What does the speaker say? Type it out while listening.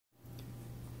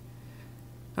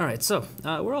Alright, so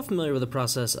we're all familiar with the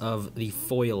process of the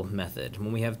FOIL method.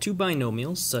 When we have two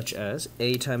binomials such as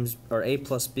a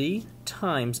plus b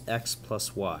times x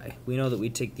plus y, we know that we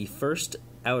take the first,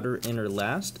 outer, inner,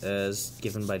 last as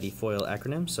given by the FOIL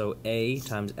acronym. So a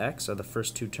times x are the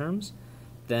first two terms.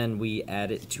 Then we add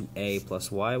it to a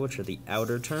plus y, which are the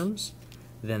outer terms.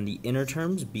 Then the inner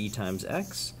terms, b times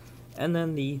x. And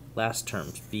then the last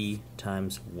terms, b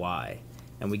times y.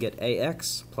 And we get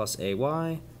ax plus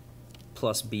ay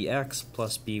plus bx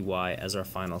plus by as our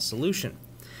final solution.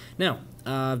 Now,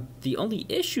 the only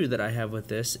issue that I have with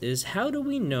this is how do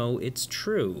we know it's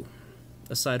true,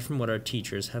 aside from what our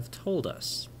teachers have told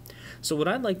us? So what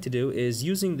I'd like to do is,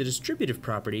 using the distributive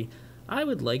property, I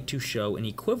would like to show an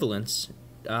equivalence,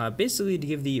 basically to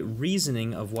give the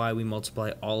reasoning of why we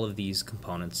multiply all of these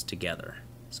components together.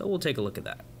 So we'll take a look at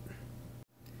that.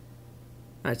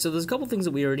 Alright, so there's a couple things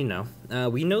that we already know.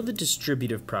 We know the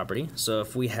distributive property, so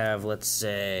if we have, let's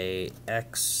say,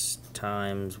 x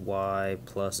times y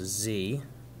plus z,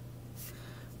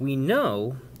 we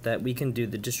know that we can do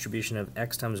the distribution of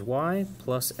x times y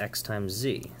plus x times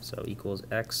z, so equals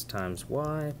x times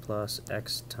y plus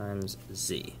x times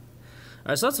z.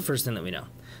 Alright, so that's the first thing that we know.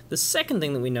 The second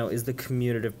thing that we know is the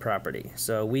commutative property.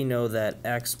 So we know that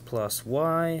x plus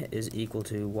y is equal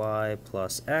to y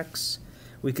plus x.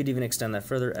 We could even extend that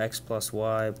further. X plus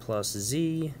y plus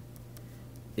z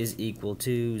is equal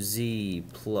to z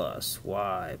plus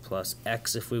y plus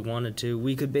x if we wanted to.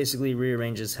 We could basically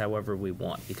rearrange this however we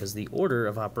want, because the order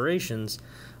of operations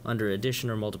under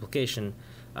addition or multiplication,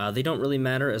 they don't really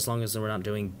matter as long as we're not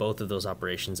doing both of those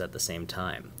operations at the same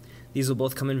time. These will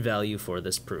both come in value for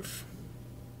this proof.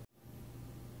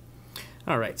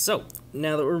 Alright, so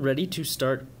now that we're ready to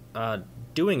start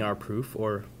doing our proof,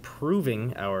 or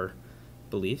proving our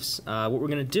beliefs, what we're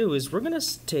going to do is we're going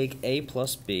to take a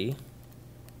plus b,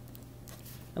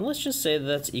 and let's just say that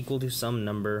that's equal to some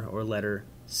number or letter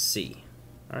c.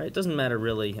 Alright, it doesn't matter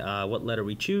really what letter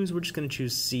we choose, we're just going to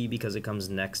choose c because it comes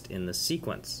next in the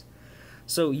sequence.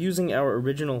 So using our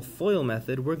original FOIL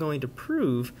method, we're going to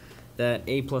prove that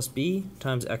a plus b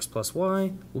times x plus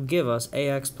y will give us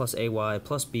ax plus ay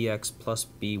plus bx plus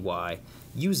by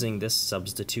using this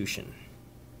substitution.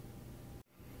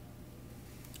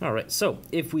 Alright, so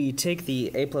if we take the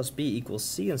a plus b equals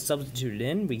c and substitute it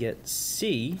in, we get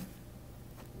c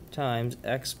times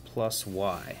x plus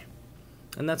y.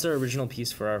 And that's our original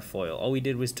piece for our FOIL. All we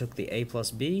did was took the a plus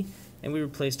b and we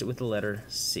replaced it with the letter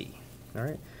c.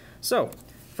 Alright, so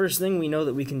first thing, we know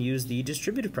that we can use the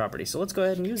distributive property, so let's go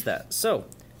ahead and use that. So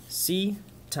c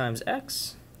times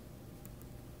x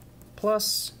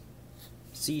plus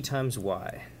c times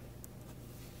y.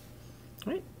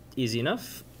 Alright, easy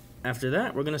enough. After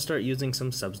that, we're going to start using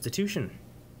some substitution.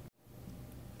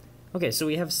 Okay, so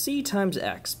we have c times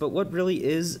x, but what really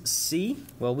is c?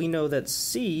 Well, we know that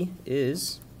c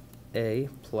is a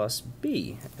plus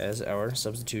b, as our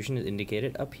substitution is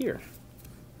indicated up here.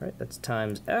 Right, that's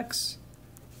times x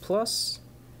plus,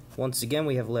 once again,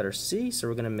 we have letter c, so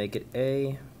we're going to make it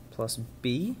a plus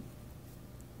b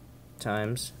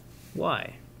times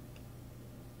y.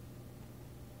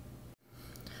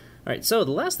 Alright, so the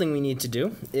last thing we need to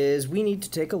do is we need to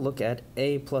take a look at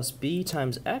a plus b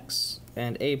times x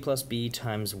and a plus b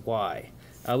times y.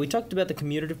 We talked about the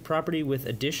commutative property with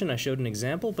addition. I showed an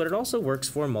example, but it also works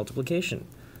for multiplication.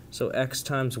 So x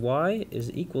times y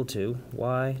is equal to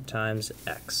y times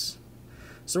x.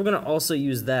 So we're going to also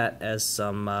use that as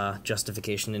some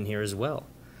justification in here as well.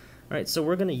 Alright, so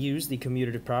we're going to use the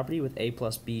commutative property with a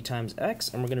plus b times x,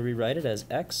 and we're going to rewrite it as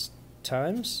x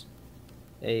times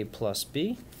a plus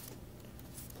b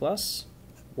plus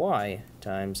y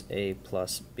times a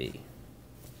plus b.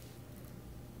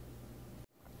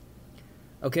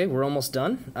 Okay, we're almost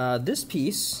done. This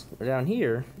piece down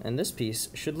here and this piece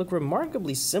should look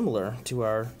remarkably similar to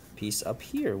our piece up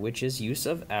here, which is use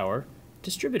of our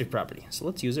distributive property. So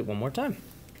let's use it one more time.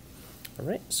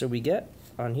 Alright, so we get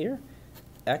on here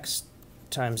x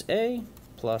times a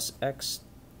plus x,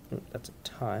 that's a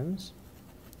times,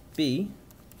 b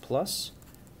plus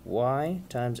y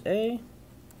times a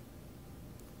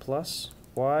plus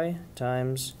y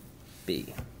times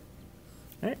b.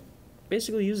 Alright,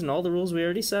 basically using all the rules we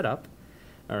already set up.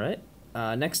 Alright,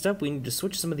 next up we need to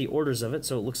switch some of the orders of it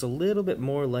so it looks a little bit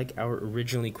more like our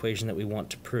original equation that we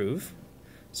want to prove.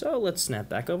 So let's snap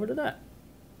back over to that.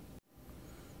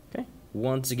 Okay,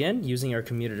 once again, using our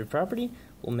commutative property,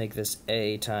 we'll make this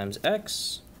a times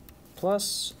x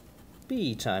plus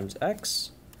b times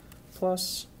x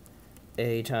plus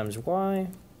a times y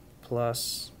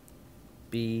plus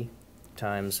b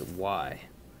times y.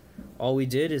 All we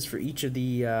did is for each of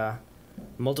the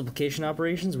multiplication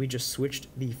operations, we just switched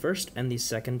the first and the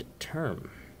second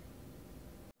term.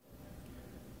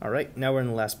 Alright, now we're in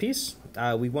the last piece.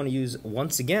 We want to use,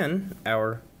 once again,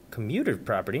 our commutative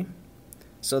property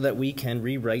so that we can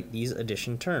rewrite these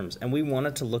addition terms. And we want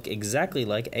it to look exactly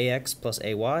like ax plus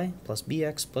ay plus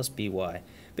bx plus by.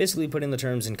 Basically putting the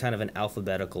terms in kind of an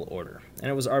alphabetical order.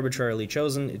 And it was arbitrarily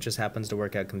chosen, it just happens to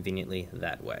work out conveniently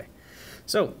that way.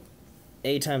 So,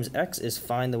 a times x is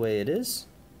fine the way it is.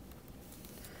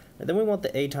 And then we want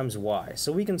the a times y.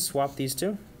 So we can swap these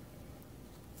two.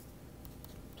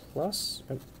 Plus,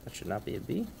 oh, that should not be a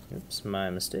b. Oops,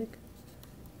 my mistake.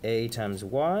 A times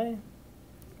y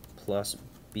plus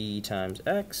b times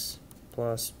x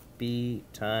plus b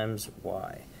times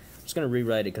y. I'm just going to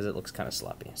rewrite it because it looks kind of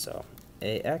sloppy. So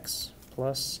ax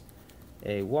plus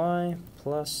ay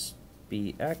plus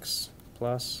bx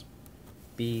plus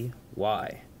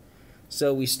by.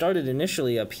 So we started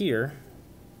initially up here.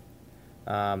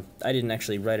 I didn't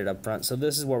actually write it up front, so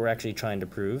this is what we're actually trying to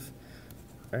prove.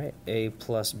 All right, a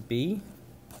plus b,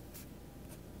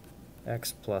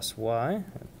 x plus y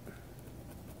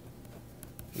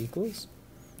equals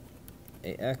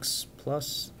ax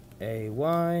plus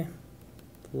ay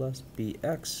plus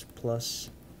bx plus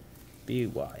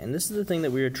by. And this is the thing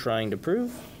that we were trying to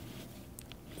prove.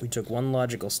 We took one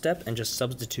logical step and just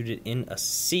substituted in a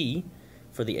c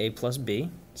for the a plus b.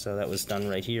 So that was done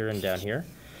right here and down here.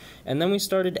 And then we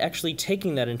started actually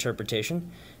taking that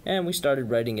interpretation and we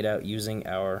started writing it out using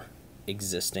our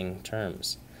existing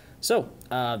terms. So,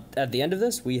 at the end of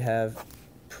this, we have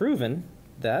proven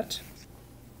that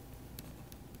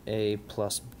a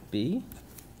plus b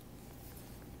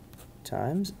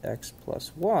times x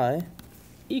plus y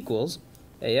equals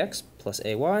ax plus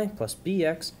ay plus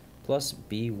bx plus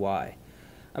by.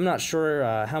 I'm not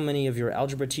sure how many of your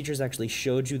algebra teachers actually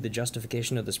showed you the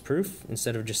justification of this proof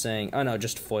instead of just saying, oh no,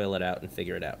 just FOIL it out and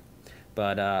figure it out.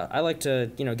 But I like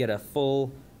to, get a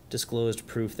full disclosed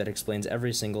proof that explains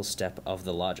every single step of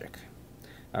the logic.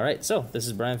 Alright, so this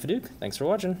is Brian Fadouk. Thanks for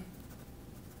watching.